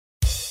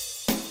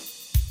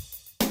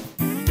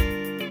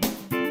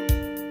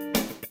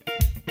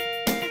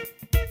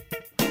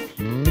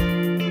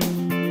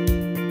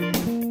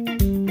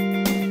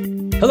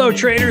Hello,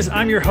 traders.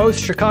 I'm your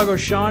host, Chicago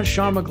Sean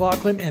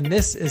McLaughlin, and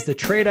this is the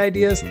Trade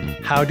Ideas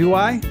How Do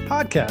I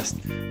podcast,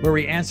 where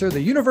we answer the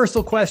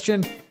universal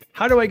question,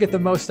 how do I get the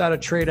most out of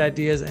trade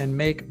ideas and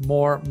make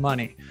more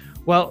money?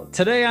 Well,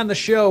 today on the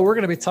show, we're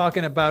going to be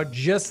talking about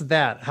just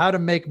that, how to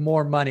make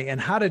more money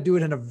and how to do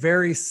it in a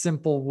very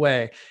simple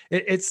way.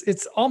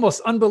 It's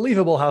almost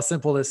unbelievable how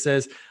simple this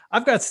is.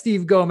 I've got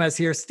Steve Gomez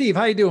here. Steve,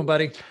 how you doing,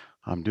 buddy?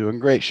 I'm doing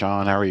great,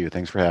 Sean. How are you?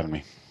 Thanks for having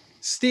me.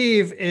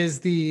 Steve is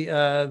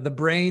the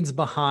brains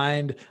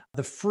behind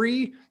the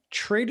free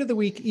Trade of the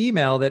Week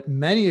email that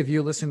many of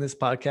you listening to this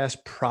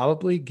podcast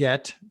probably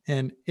get.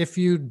 And if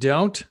you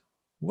don't,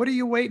 what are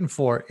you waiting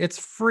for? It's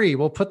free.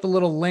 We'll put the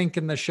little link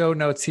in the show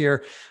notes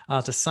here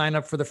to sign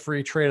up for the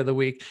free Trade of the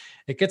Week.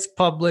 It gets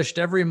published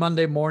every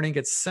Monday morning,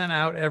 gets sent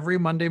out every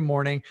Monday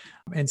morning.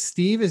 And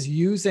Steve is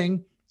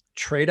using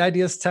Trade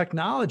Ideas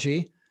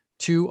technology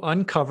to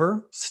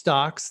uncover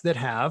stocks that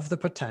have the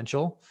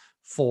potential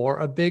for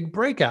a big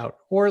breakout,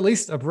 or at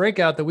least a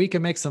breakout that we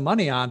can make some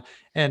money on.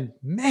 And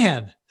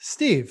man,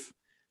 Steve,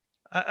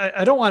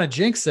 I don't want to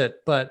jinx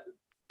it, but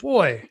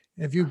boy,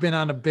 have you been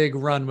on a big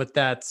run with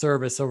that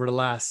service over the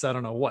last,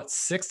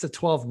 6 to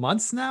 12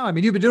 months now? I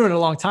mean, you've been doing it a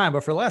long time,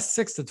 but for the last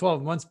 6 to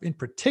 12 months in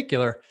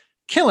particular,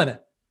 killing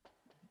it.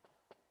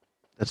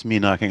 That's me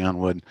knocking on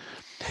wood.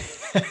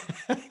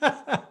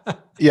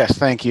 Yes,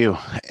 thank you.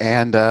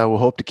 And we'll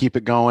hope to keep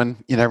it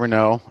going. You never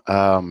know.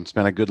 It's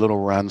been a good little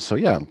run. So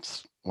yeah,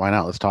 why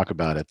not? Let's talk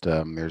about it.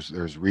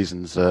 There's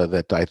reasons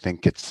that I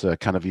think it's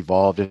kind of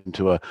evolved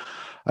into a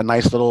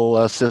nice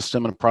little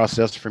system and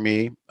process for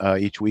me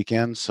each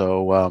weekend.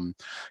 So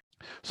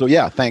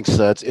yeah, thanks.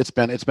 It's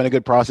been a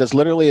good process.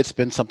 Literally, it's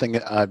been something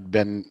that I've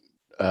been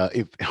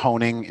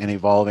honing and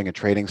evolving a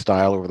trading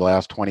style over the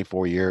last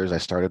 24 years. I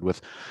started with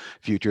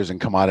futures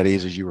and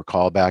commodities, as you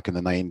recall, back in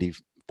the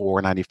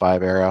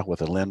 94-95 era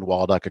with a Lind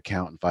Waldock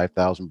account and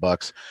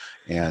 $5,000,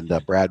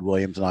 and Brad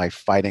Williams and I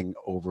fighting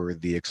over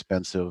the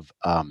expensive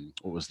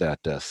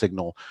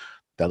Signal,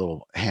 that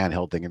little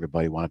handheld thing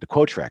everybody wanted, the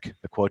Quotrek.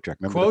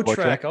 Remember the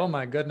Quotrek? Oh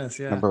my goodness,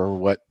 yeah. Remember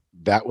what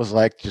that was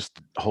like? Just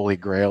the holy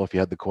grail if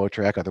you had the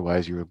Quotrek.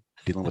 Otherwise, you were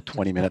dealing with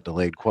 20-minute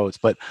delayed quotes.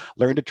 But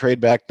learned to trade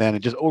back then,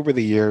 and just over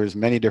the years,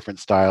 many different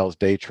styles,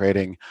 day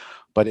trading.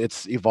 But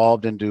it's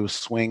evolved into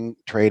swing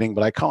trading,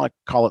 but I call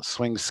it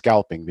swing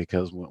scalping,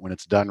 because when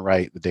it's done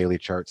right, the daily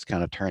charts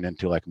kind of turn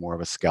into like more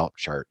of a scalp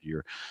chart.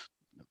 You're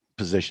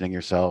positioning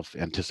yourself,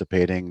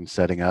 anticipating,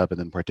 setting up, and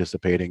then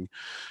participating,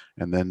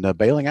 and then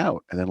bailing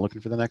out, and then looking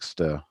for the next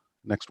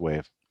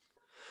wave.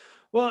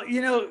 Well,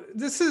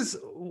 this is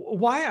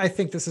why I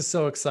think this is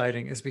so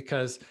exciting, is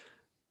because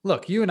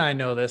look, you and I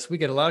know this. We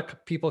get a lot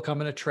of people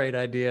coming to Trade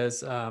Ideas.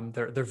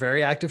 They're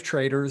very active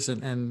traders,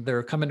 and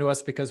they're coming to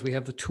us because we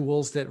have the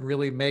tools that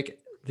really make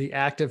the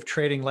active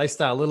trading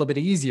lifestyle a little bit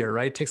easier,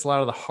 right? It takes a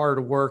lot of the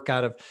hard work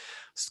out of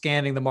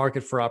scanning the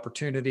market for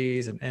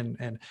opportunities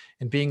and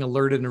being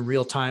alerted in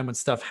real time when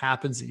stuff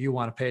happens that you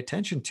want to pay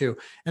attention to.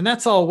 And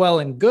that's all well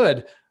and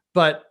good,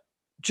 but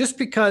just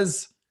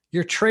because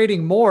you're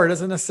trading more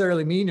doesn't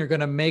necessarily mean you're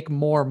going to make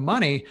more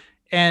money.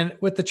 And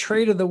with the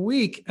Trade of the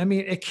Week, I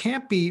mean, it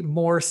can't be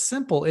more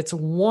simple. It's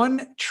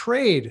one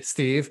trade,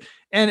 Steve,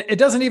 and it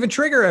doesn't even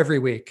trigger every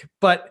week.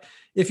 But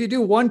if you do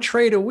one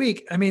trade a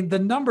week, I mean, the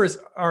numbers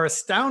are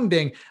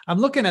astounding. I'm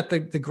looking at the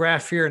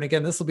graph here. And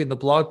again, this will be in the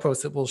blog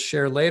post that we'll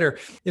share later.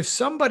 If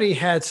somebody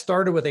had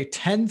started with a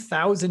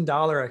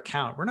 $10,000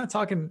 account, we're not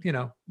talking, you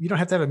don't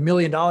have to have $1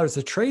 million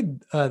to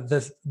trade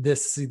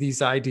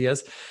these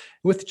ideas.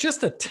 With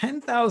just a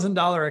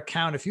 $10,000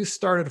 account, if you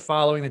started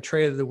following the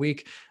Trade of the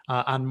Week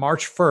on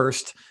March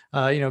 1st,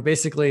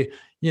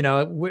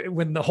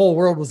 when the whole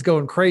world was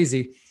going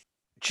crazy,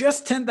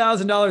 just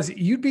 $10,000,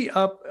 you'd be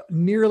up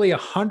nearly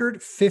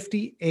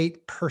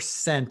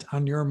 158%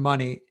 on your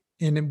money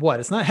in what?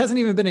 It hasn't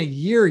even been a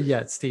year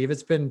yet, Steve.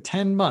 It's been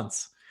 10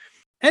 months.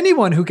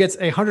 Anyone who gets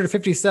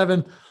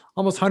 157,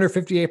 almost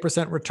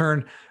 158%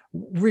 return,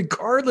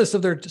 regardless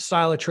of their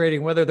style of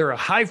trading, whether they're a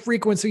high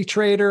frequency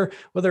trader,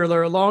 whether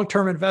they're a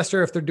long-term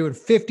investor, if they're doing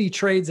 50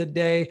 trades a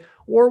day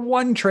or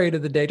one trade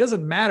of the day,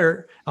 doesn't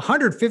matter.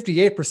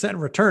 158%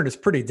 return is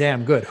pretty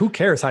damn good. Who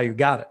cares how you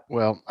got it?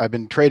 Well, I've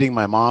been trading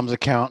my mom's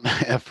account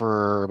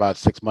for about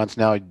 6 months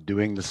now,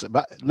 doing this,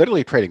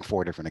 literally trading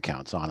 4 different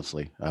accounts,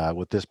 honestly,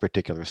 with this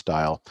particular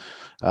style.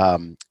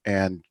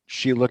 And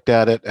she looked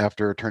at it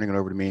after turning it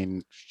over to me,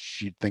 and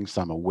she thinks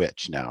I'm a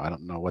witch now. I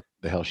don't know what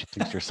the hell she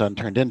thinks her son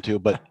turned into,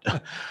 but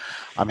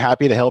I'm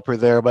happy to help her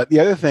there. But the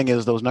other thing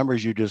is those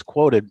numbers you just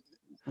quoted.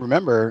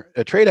 Remember,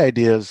 at Trade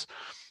Ideas,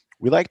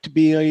 we like to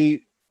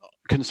be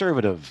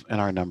conservative in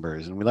our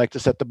numbers, and we like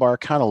to set the bar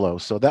kind of low.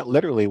 So that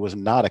literally was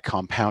not a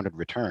compounded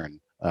return.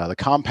 The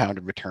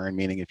compounded return,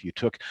 meaning if you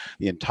took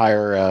the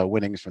entire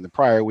winnings from the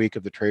prior week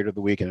of the Trade of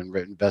the Week and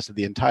invested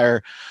the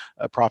entire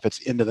profits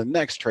into the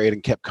next trade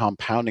and kept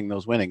compounding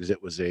those winnings,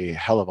 it was a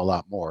hell of a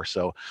lot more.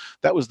 So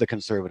that was the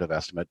conservative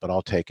estimate, but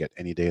I'll take it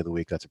any day of the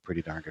week. That's a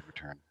pretty darn good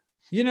return.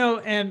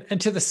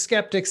 And to the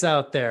skeptics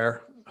out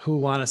there who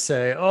want to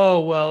say,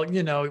 oh, well,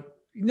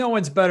 no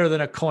one's better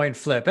than a coin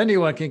flip.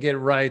 Anyone can get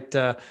right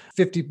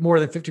 50 more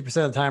than 50%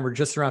 of the time, or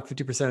just around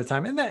 50% of the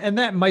time. And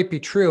that might be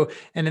true.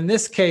 And in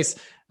this case,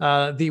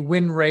 the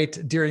win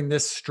rate during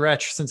this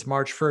stretch since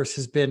March 1st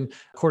has been,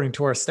 according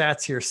to our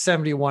stats here,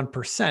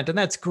 71%. And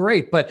that's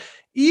great. But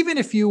even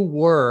if you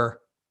were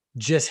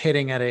just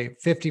hitting at a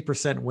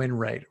 50% win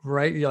rate,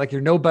 right?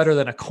 You're no better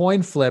than a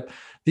coin flip.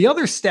 The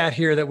other stat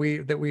here that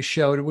we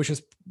showed,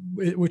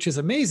 which is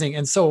amazing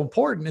and so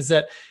important, is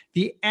that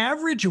the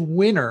average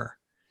winner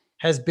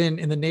has been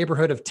in the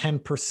neighborhood of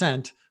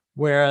 10%,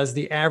 whereas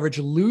the average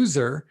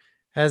loser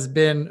has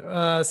been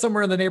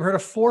somewhere in the neighborhood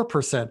of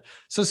 4%.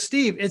 So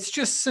Steve, it's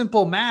just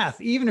simple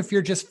math. Even if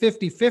you're just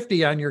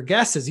 50-50 on your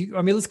guesses,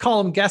 let's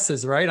call them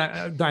guesses, right?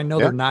 I know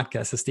they're not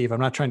guesses, Steve. I'm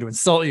not trying to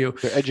insult you.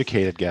 They're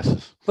educated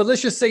guesses. But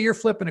let's just say you're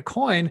flipping a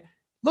coin.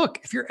 Look,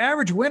 if your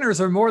average winners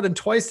are more than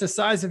twice the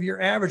size of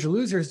your average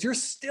losers, you're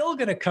still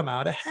going to come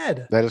out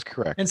ahead. That is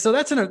correct. And so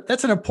that's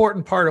an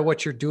important part of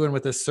what you're doing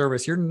with this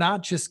service. You're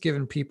not just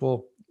giving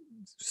people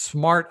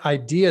smart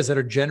ideas that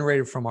are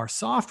generated from our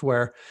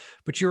software,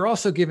 but you're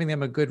also giving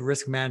them a good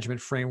risk management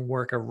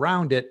framework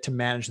around it to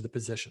manage the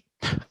position.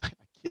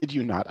 Kid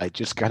you not, I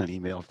just got an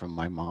email from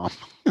my mom.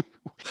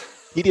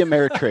 TD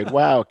Ameritrade.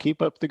 Wow,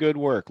 keep up the good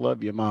work.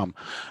 Love you, Mom.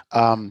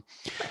 And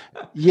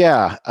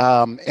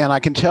I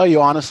can tell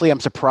you honestly, I'm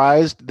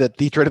surprised that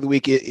the trade of the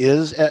week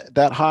is at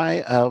that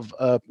high of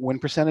win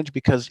percentage,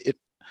 because I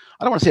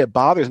don't want to say it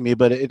bothers me,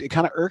 but it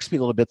kind of irks me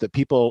a little bit that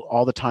people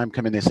all the time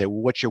come in and they say,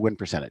 well, what's your win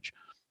percentage?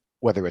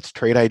 Whether it's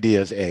Trade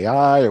Ideas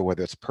AI or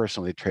whether it's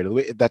personally Trade of the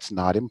Week, that's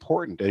not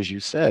important, as you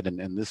said.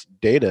 And this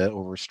data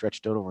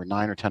stretched out over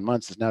 9 or 10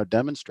 months is now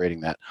demonstrating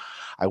that.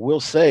 I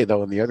will say,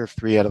 though, in the other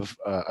 3 out of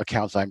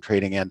accounts I'm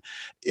trading in,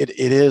 it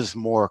is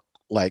more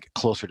like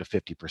closer to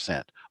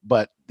 50%.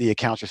 But the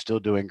accounts are still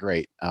doing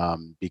great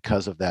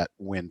because of that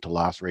win to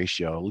loss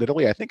ratio.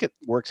 Literally, I think it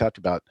works out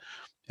to about,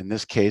 in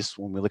this case,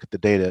 when we look at the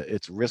data,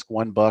 it's risk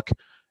 $1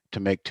 to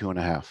make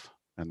 2.5.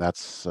 And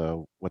that's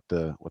what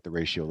the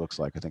ratio looks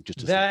like. I think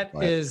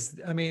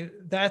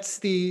that's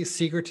the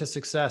secret to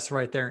success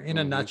right there in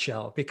a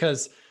nutshell,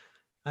 because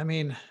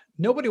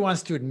nobody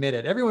wants to admit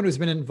it. Everyone who's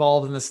been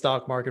involved in the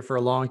stock market for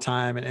a long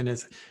time and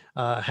has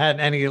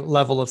had any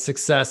level of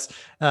success,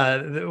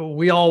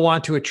 we all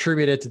want to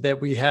attribute it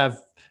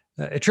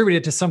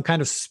to some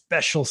kind of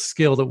special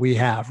skill that we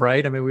have,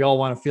 right? We all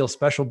want to feel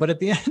special, but at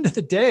the end of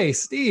the day,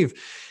 Steve,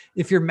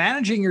 if you're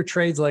managing your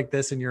trades like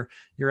this and your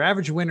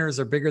average winners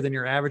are bigger than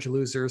your average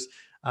losers,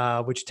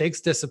 which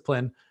takes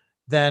discipline,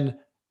 then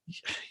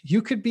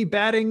you could be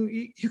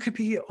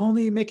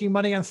only making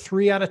money on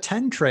 3 out of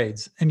 10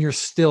 trades, and you're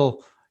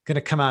still going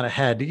to come out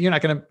ahead. You're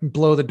not going to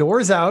blow the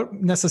doors out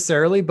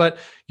necessarily, but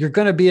you're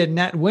going to be a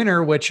net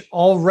winner, which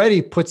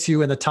already puts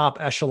you in the top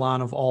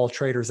echelon of all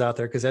traders out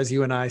there. Because as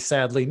you and I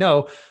sadly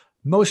know,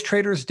 most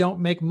traders don't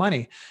make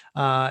money.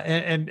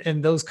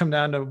 And those come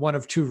down to one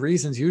of 2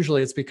 reasons.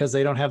 Usually it's because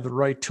they don't have the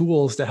right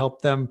tools to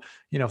help them,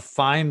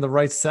 find the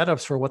right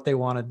setups for what they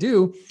want to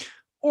do,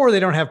 or they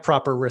don't have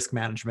proper risk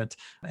management.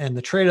 And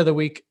the Trade of the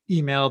Week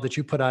email that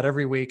you put out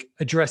every week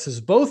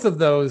addresses both of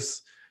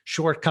those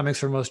shortcomings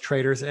for most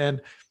traders.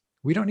 And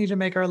we don't need to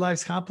make our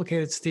lives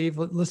complicated, Steve.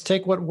 Let's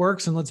take what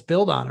works and let's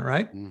build on it,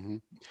 right? Mm-hmm.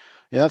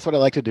 Yeah, that's what I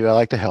like to do. I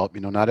like to help.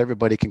 Not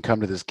everybody can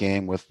come to this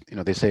game with,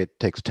 they say it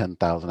takes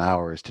 10,000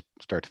 hours to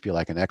start to feel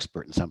like an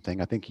expert in something.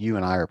 I think you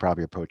and I are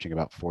probably approaching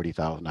about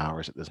 40,000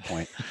 hours at this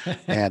point.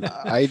 And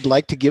I'd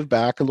like to give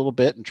back a little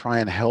bit and try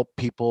and help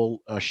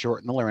people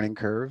shorten the learning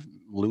curve,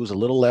 lose a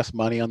little less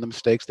money on the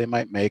mistakes they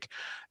might make,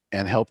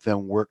 and help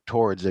them work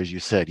towards, as you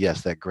said,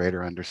 yes, that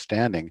greater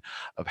understanding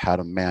of how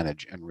to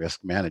manage and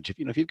risk manage.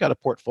 If you've got a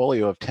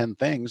portfolio of 10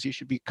 things, you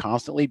should be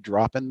constantly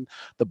dropping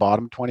the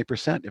bottom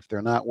 20% if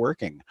they're not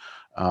working.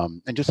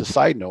 And just a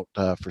side note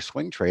for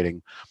swing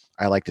trading,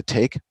 I like to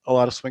take a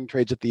lot of swing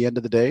trades at the end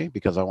of the day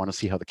because I want to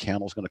see how the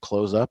candle is going to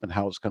close up and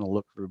how it's going to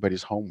look for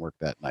everybody's homework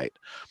that night.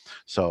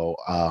 So,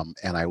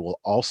 and I will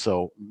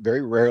also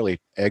very rarely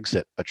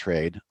exit a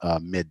trade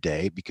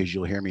midday, because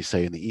you'll hear me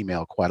say in the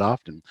email quite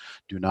often,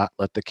 do not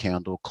let the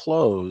candle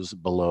close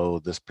below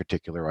this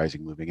particular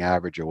rising moving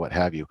average or what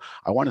have you.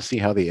 I want to see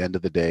how the end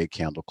of the day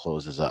candle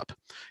closes up.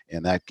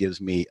 And that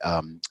gives me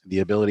the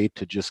ability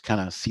to just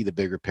kind of see the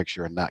bigger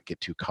picture and not get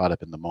too caught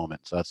up in the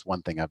moment. So that's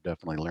one thing I've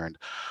definitely learned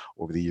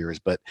over the years.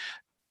 But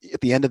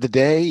at the end of the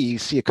day, you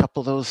see a couple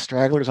of those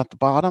stragglers at the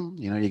bottom.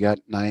 You got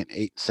 9,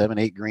 8, 7,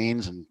 8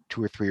 greens and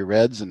 2 or 3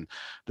 reds, and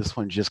this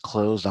one just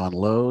closed on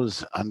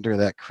lows under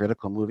that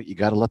critical movement. You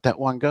got to let that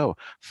one go,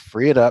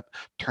 free it up,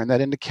 turn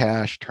that into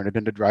cash, turn it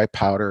into dry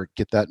powder,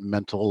 get that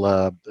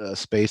mental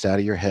space out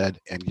of your head,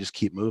 and just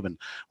keep moving.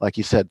 Like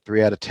you said,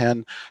 3 out of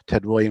 10.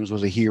 Ted Williams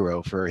was a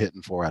hero for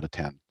hitting 4 out of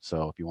 10.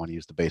 So if you want to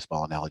use the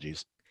baseball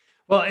analogies.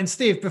 Well, and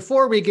Steve,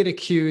 before we get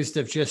accused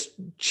of just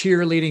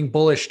cheerleading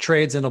bullish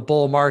trades in a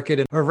bull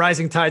market or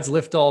rising tides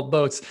lift all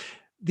boats,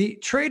 the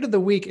Trade of the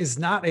Week is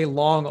not a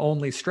long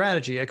only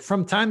strategy. Like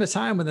from time to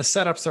time, when the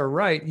setups are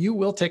right, you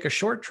will take a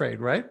short trade,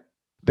 right?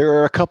 There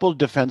are a couple of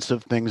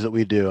defensive things that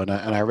we do, and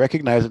I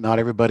recognize that not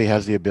everybody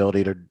has the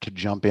ability to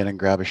jump in and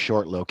grab a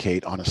short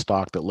locate on a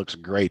stock that looks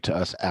great to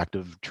us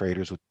active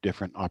traders with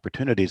different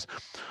opportunities.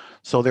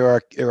 So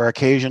there are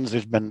occasions,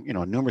 there's been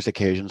numerous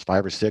occasions,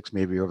 5 or 6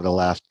 maybe over the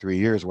last 3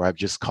 years, where I've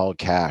just called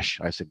cash.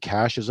 I said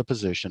cash is a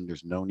position.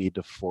 There's no need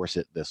to force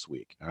it this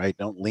week. All right,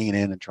 don't lean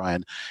in and try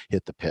and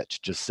hit the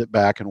pitch. Just sit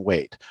back and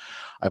wait.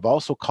 I've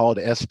also called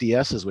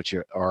SDSs, which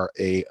are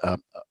a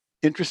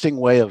interesting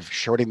way of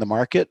shorting the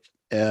market.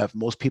 If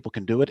most people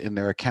can do it in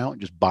their account,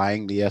 just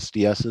buying the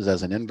SDSs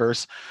as an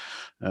inverse.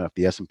 If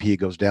the S&P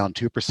goes down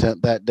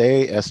 2% that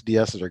day,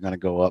 SDSs are going to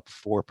go up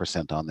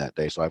 4% on that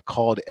day. So I've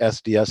called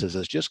SDSs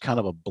as just kind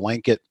of a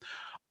blanket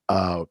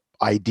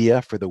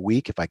idea for the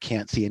week if I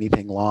can't see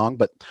anything long.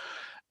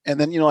 And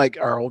then, like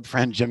our old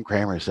friend Jim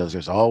Cramer says,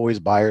 there's always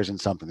buyers in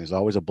something. There's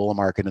always a bull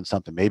market in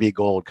something. Maybe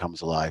gold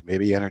comes alive.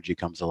 Maybe energy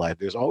comes alive.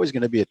 There's always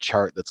going to be a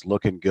chart that's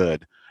looking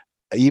good,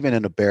 even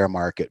in a bear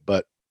market.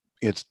 But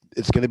it's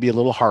going to be a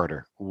little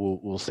harder.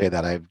 We'll say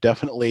that. I've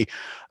definitely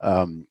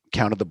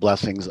counted the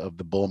blessings of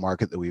the bull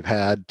market that we've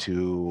had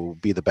to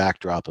be the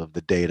backdrop of the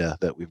data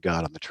that we've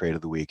got on the trade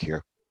of the week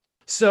here.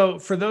 So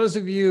for those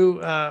of you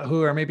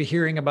who are maybe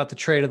hearing about the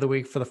trade of the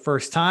week for the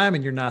first time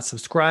and you're not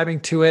subscribing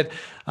to it,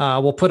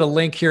 we'll put a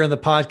link here in the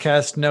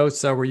podcast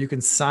notes where you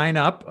can sign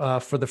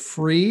up for the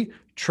free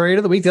trade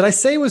of the week. Did I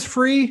say it was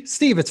free?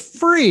 Steve, it's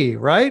free,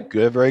 right?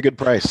 Good, very good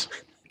price.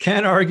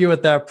 Can't argue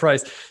with that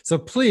price. So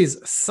please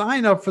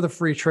sign up for the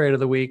free trade of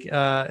the week.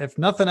 If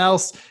nothing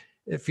else,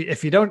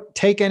 if you don't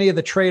take any of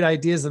the trade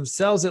ideas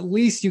themselves, at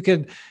least you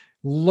can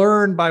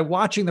learn by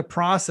watching the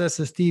process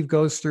as Steve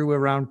goes through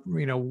around,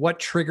 what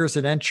triggers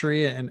an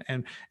entry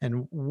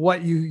and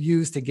what you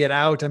use to get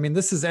out. I mean,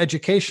 this is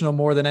educational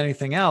more than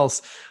anything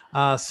else.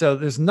 So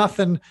there's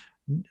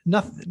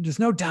there's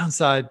no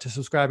downside to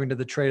subscribing to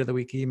the trade of the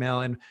week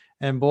email.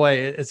 And boy,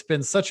 it's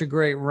been such a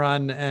great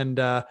run.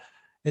 And,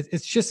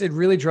 it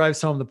really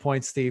drives home the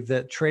point, Steve,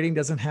 that trading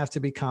doesn't have to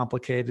be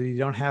complicated. You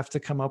don't have to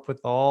come up with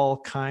all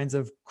kinds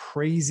of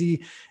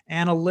crazy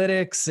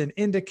analytics and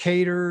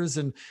indicators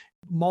and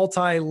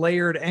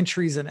multi-layered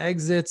entries and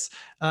exits.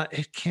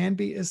 It can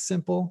be as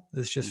simple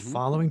as just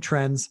following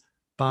trends,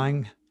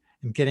 buying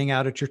and getting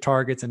out at your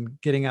targets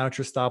and getting out at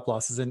your stop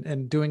losses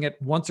and doing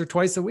it once or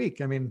twice a week.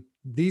 I mean,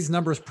 these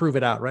numbers prove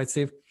it out, right,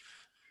 Steve?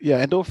 Yeah,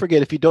 and don't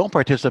forget, if you don't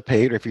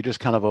participate or if you're just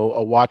kind of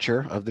a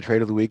watcher of the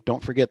trade of the week,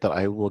 don't forget that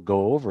I will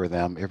go over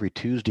them every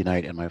Tuesday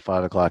night in my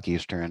 5 o'clock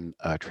Eastern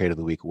trade of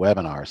the week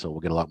webinar. So we'll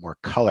get a lot more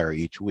color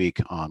each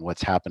week on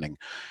what's happening.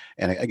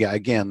 And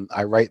again,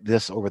 I write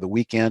this over the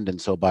weekend,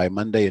 and so by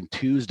Monday and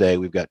Tuesday,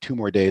 we've got 2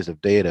 more days of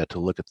data to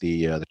look at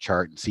the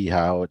chart and see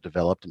how it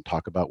developed and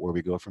talk about where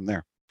we go from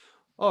there.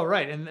 Oh,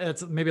 right. And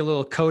it's maybe a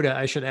little coda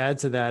I should add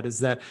to that is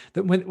that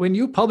when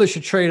you publish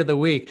a trade of the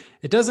week,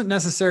 it doesn't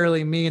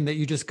necessarily mean that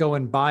you just go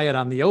and buy it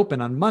on the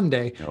open on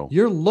Monday. No.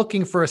 You're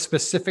looking for a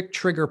specific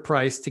trigger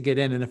price to get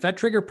in. And if that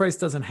trigger price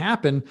doesn't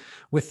happen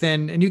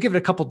and you give it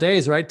a couple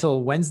days, right?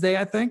 Till Wednesday,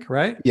 I think,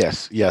 right?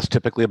 Yes,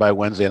 typically by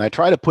Wednesday. And I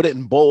try to put it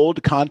in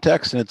bold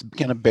context and it's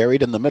kind of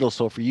buried in the middle.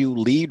 So for you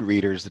lead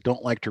readers that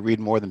don't like to read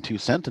more than 2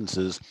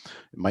 sentences,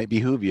 it might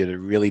behoove you to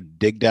really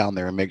dig down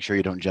there and make sure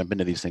you don't jump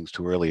into these things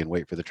too early and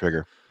wait for the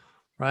trigger.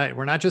 Right.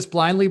 We're not just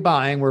blindly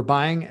buying. We're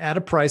buying at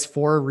a price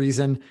for a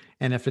reason.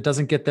 And if it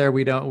doesn't get there,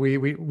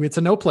 it's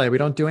a no play. We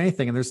don't do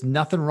anything. And there's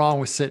nothing wrong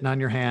with sitting on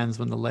your hands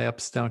when the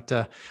layups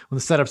when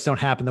the setups don't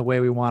happen the way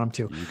we want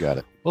them to. You got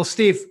it. Well,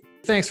 Steve,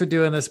 thanks for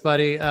doing this,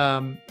 buddy.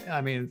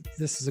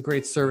 This is a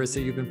great service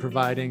that you've been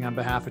providing on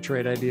behalf of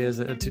Trade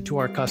Ideas to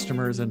our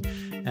customers, and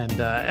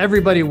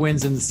everybody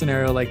wins in a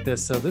scenario like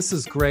this. So this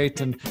is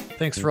great. And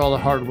thanks for all the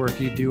hard work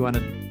you do on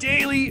a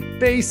daily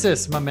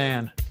basis, my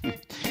man.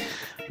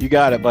 You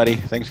got it, buddy.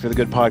 Thanks for the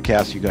good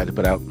podcast you guys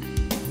put out.